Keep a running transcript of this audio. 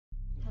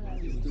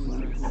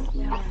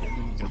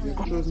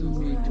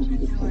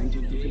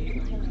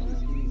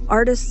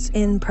Artists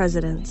in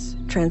Presidents,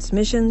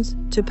 Transmissions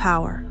to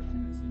Power.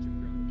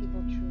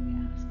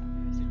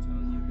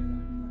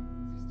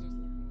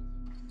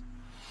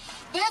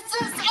 This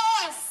is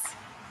us.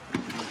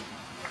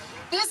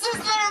 This is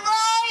the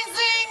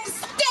rising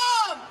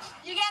stump.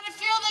 You gotta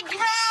feel the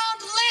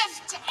ground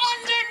lift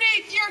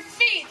underneath your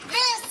feet.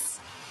 This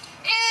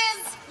is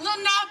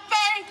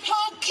Lenape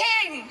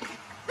Hoking.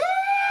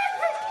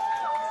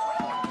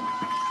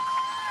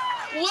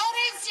 What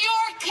is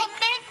your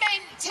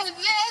commitment to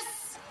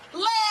this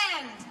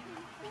land?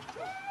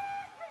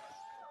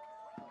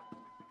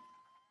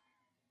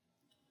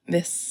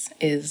 This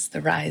is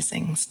the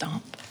rising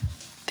stomp.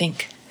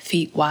 Think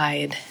feet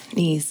wide,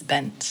 knees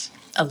bent,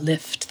 a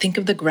lift. Think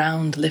of the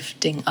ground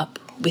lifting up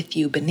with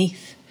you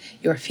beneath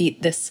your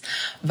feet. This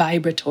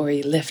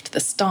vibratory lift, the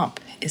stomp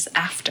is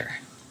after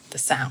the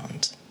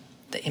sound,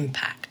 the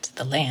impact,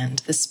 the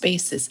land. The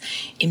space is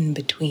in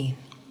between.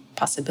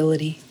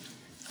 Possibility,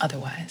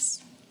 otherwise.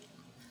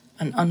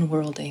 An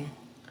unworlding,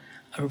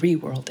 a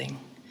reworlding,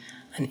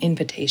 an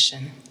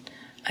invitation,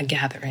 a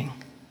gathering.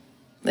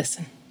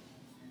 Listen.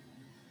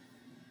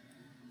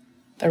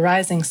 The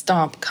rising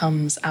stomp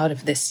comes out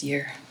of this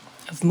year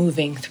of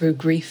moving through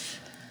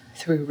grief,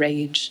 through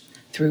rage,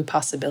 through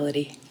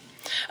possibility,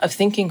 of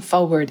thinking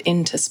forward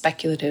into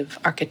speculative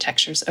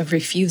architectures, of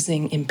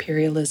refusing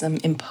imperialism,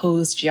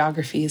 imposed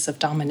geographies of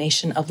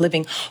domination, of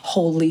living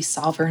wholly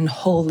sovereign,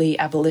 wholly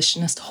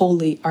abolitionist,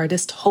 wholly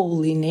artist,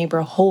 wholly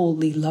neighbor,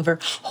 wholly lover,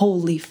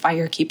 wholly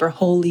firekeeper,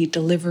 wholly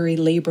delivery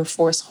labor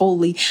force,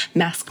 wholly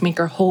mask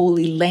maker,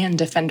 wholly land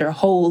defender,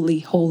 wholly,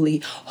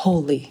 holy,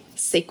 holy,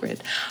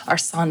 sacred,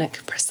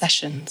 arsonic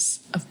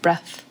processions of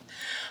breath,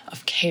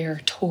 of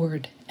care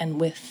toward and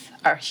with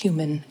our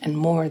human and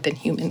more than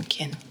human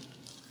kin.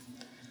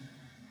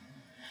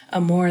 A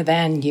more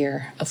than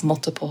year of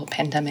multiple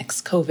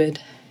pandemics, COVID,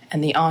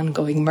 and the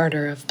ongoing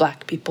murder of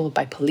Black people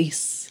by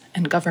police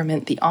and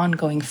government, the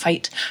ongoing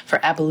fight for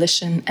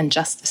abolition and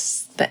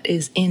justice that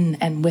is in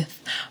and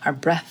with our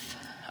breath,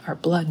 our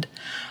blood,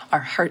 our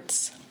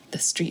hearts, the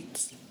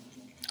streets.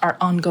 Our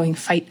ongoing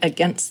fight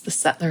against the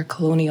settler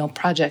colonial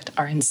project,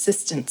 our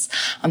insistence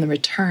on the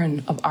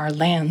return of our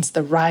lands,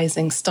 the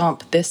rising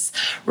stomp, this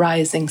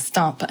rising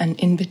stomp, an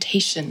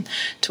invitation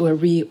to a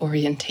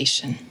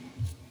reorientation.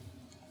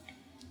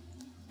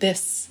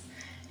 This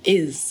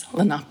is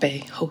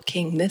Lenape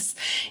Hoking. This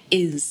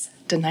is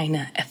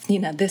Dena'ina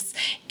Ethnina. This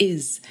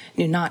is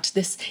Nunat.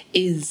 This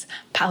is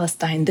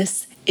Palestine.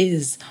 This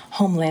is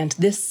homeland.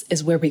 This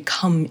is where we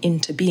come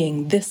into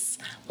being. This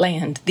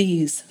land,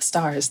 these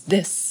stars,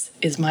 this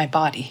is my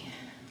body.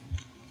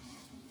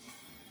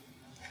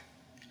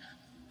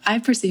 I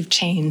perceive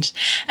change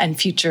and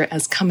future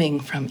as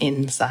coming from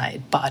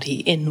inside,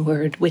 body,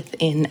 inward,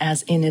 within,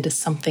 as in it is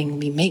something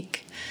we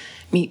make,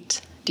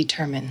 meet,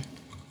 determine.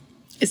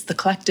 Is the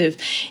collective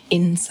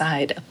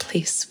inside a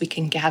place we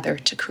can gather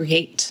to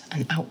create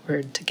an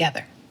outward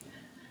together?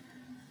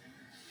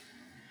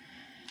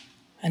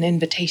 An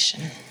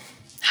invitation.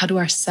 How do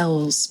our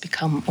cells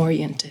become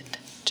oriented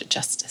to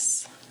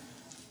justice?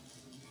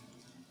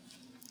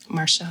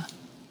 Marcia,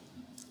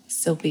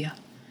 Sylvia,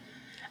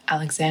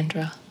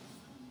 Alexandra,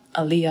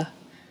 Aaliyah,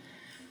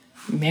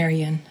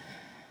 Marian,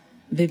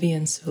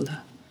 Vivian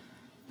Sula,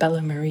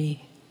 Bella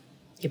Marie,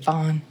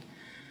 Yvonne,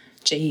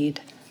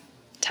 Jade,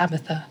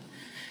 Tabitha,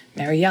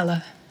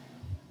 Mariella,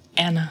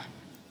 Anna,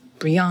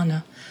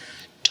 Brianna,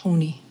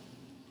 Tony,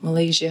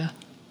 Malaysia,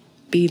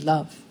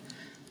 B-Love,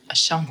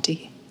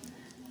 Ashanti,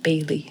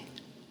 Bailey,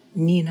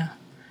 Nina,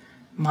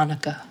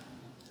 Monica,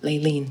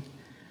 Laylene,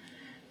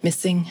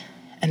 missing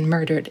and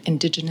murdered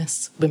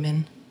Indigenous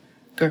women,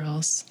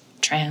 girls,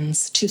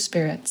 trans,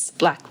 two-spirits,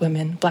 Black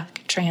women,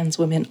 Black trans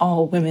women,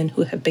 all women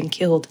who have been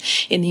killed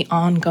in the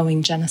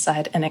ongoing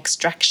genocide and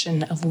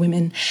extraction of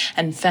women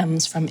and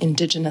femmes from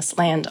Indigenous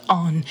land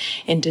on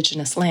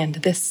Indigenous land.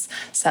 This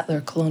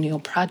settler colonial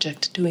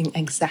project doing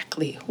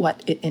exactly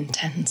what it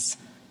intends.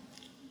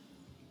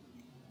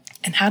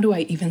 And how do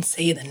I even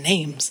say the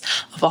names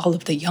of all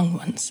of the young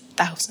ones,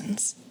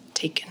 thousands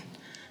taken,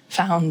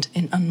 found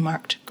in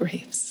unmarked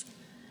graves?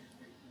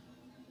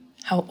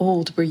 How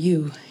old were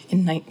you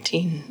in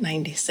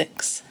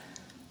 1996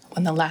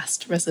 when the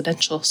last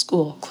residential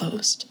school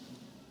closed?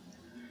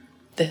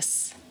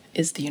 This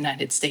is the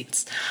United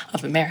States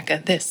of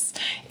America. This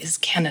is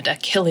Canada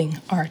killing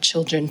our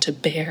children to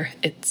bear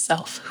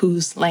itself.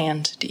 Whose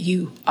land do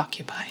you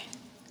occupy?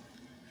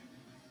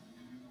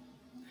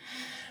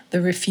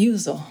 The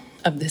refusal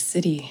of the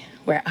city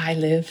where I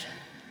live,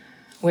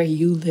 where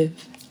you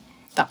live,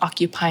 the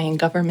occupying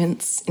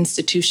governments,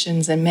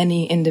 institutions, and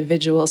many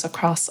individuals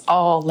across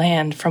all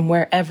land from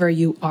wherever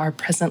you are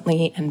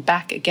presently and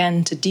back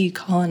again to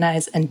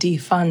decolonize and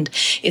defund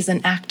is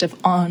an act of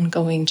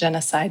ongoing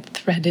genocide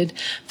threaded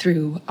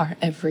through our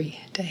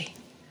everyday.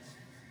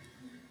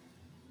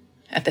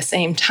 At the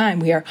same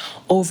time, we are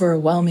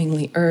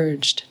overwhelmingly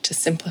urged to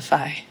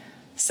simplify,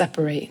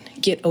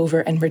 separate, get over,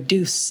 and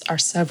reduce our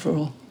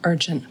several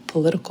urgent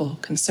political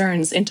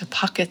concerns into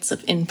pockets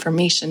of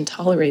information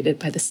tolerated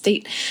by the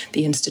state,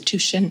 the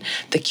institution,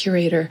 the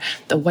curator,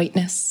 the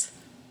whiteness.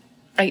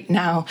 Right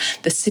now,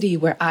 the city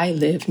where I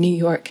live, New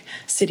York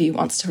City,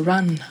 wants to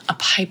run a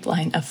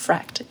pipeline of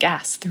fracked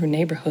gas through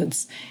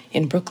neighborhoods.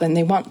 In Brooklyn,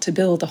 they want to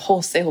build a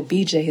wholesale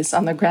BJ's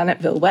on the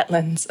Graniteville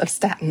wetlands of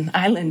Staten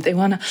Island. They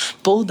want to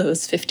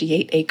bulldoze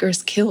 58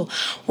 acres, kill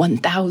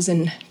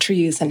 1,000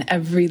 trees and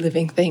every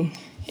living thing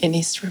in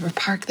East River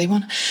Park. They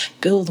want to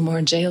build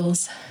more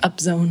jails,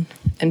 upzone,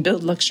 and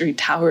build luxury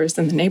towers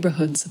in the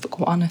neighborhoods of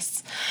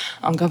Gowanus,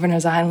 on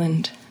Governor's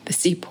Island, the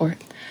Seaport,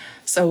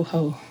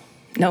 Soho,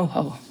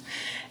 NoHo,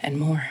 and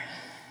more.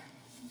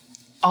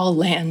 All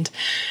land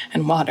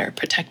and water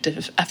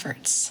protective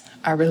efforts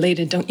are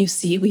related. Don't you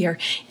see? We are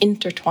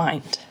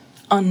intertwined,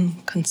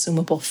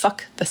 unconsumable.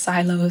 Fuck the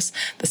silos,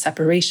 the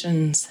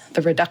separations,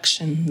 the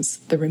reductions,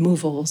 the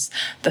removals,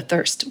 the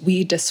thirst.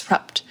 We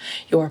disrupt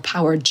your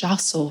power,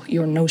 jostle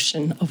your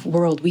notion of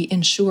world. We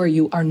ensure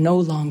you are no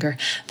longer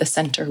the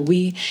center.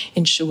 We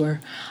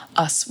ensure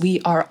us. We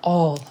are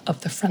all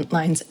of the front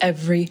lines,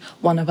 every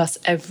one of us,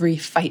 every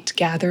fight.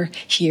 Gather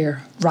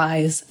here,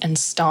 rise and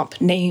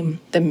stomp. Name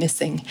the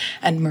missing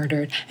and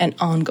murdered and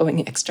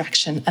ongoing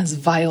extraction as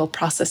vile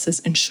processes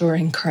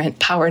ensuring current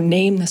power.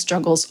 Name the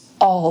struggles,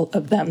 all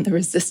of them, the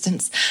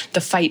resistance,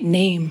 the fight.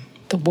 Name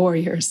the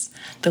warriors,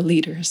 the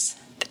leaders,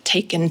 the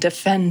taken.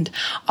 Defend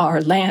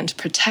our land,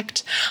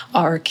 protect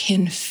our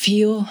kin.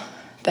 Feel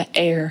the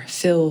air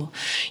fill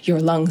your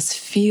lungs.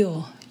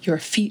 Feel your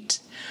feet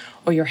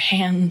or your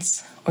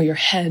hands or your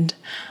head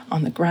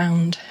on the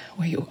ground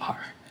where you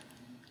are.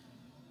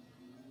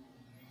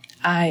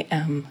 I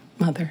am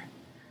mother,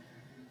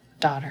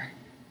 daughter,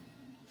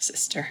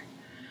 sister,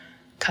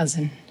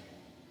 cousin,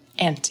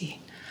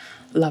 auntie,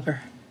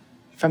 lover,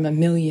 from a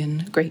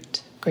million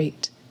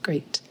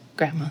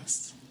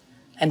great-great-great-grandmas,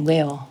 and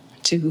whale,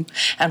 too,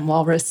 and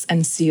walrus,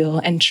 and seal,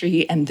 and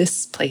tree, and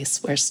this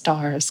place where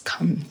stars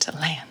come to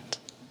land.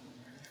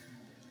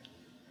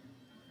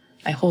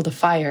 I hold a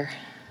fire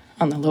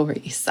on the Lower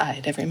East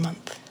Side every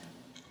month.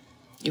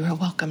 You are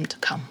welcome to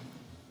come.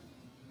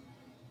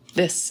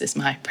 This is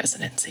my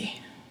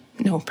presidency.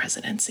 No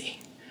presidency,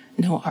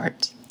 no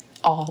art,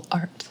 all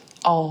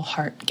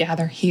heart.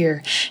 Gather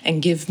here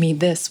and give me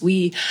this.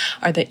 We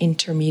are the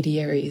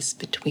intermediaries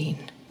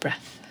between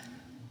breath,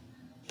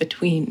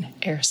 between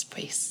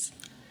airspace,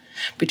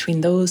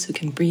 between those who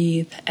can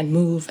breathe and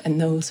move and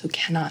those who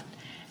cannot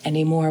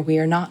anymore. We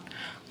are not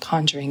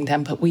conjuring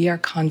them, but we are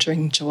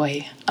conjuring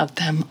joy of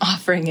them,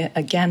 offering it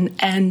again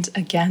and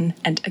again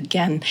and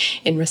again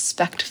in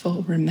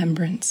respectful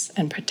remembrance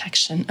and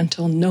protection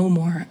until no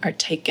more are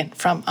taken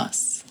from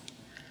us.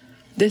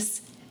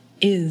 This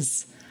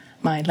is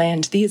my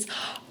land. These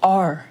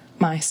are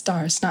my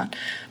stars, not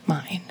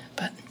mine,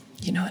 but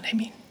you know what I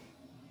mean.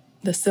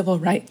 The civil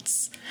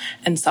rights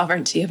and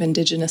sovereignty of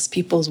Indigenous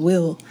peoples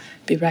will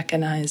be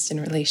recognized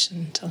in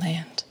relation to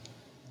land.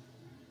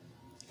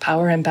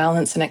 Power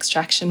imbalance and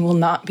extraction will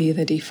not be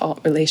the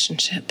default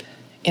relationship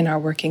in our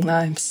working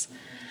lives.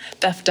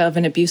 Theft of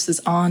and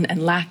abuses on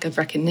and lack of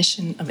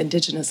recognition of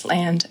Indigenous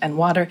land and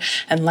water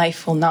and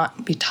life will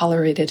not be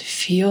tolerated.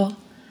 Feel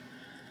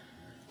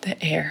the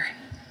air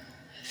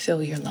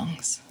fill your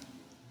lungs.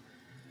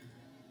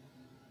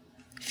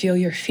 Feel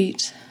your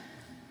feet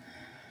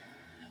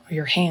or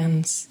your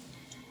hands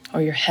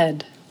or your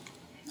head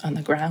on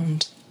the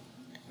ground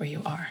where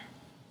you are.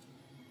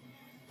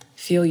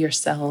 Feel your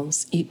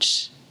cells,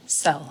 each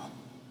cell,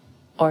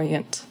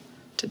 orient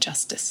to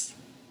justice.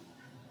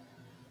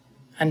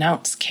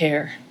 Announce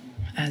care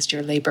as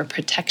your labor,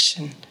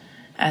 protection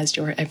as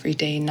your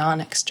everyday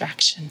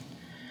non-extraction,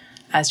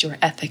 as your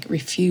ethic.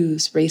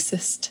 Refuse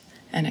racist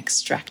and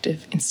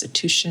extractive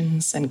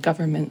institutions and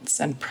governments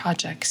and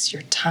projects.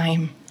 Your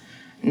time,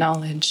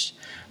 knowledge,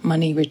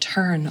 money.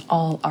 Return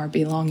all our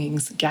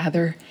belongings.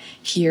 Gather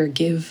here.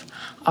 Give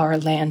our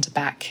land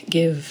back.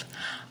 Give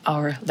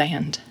our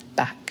land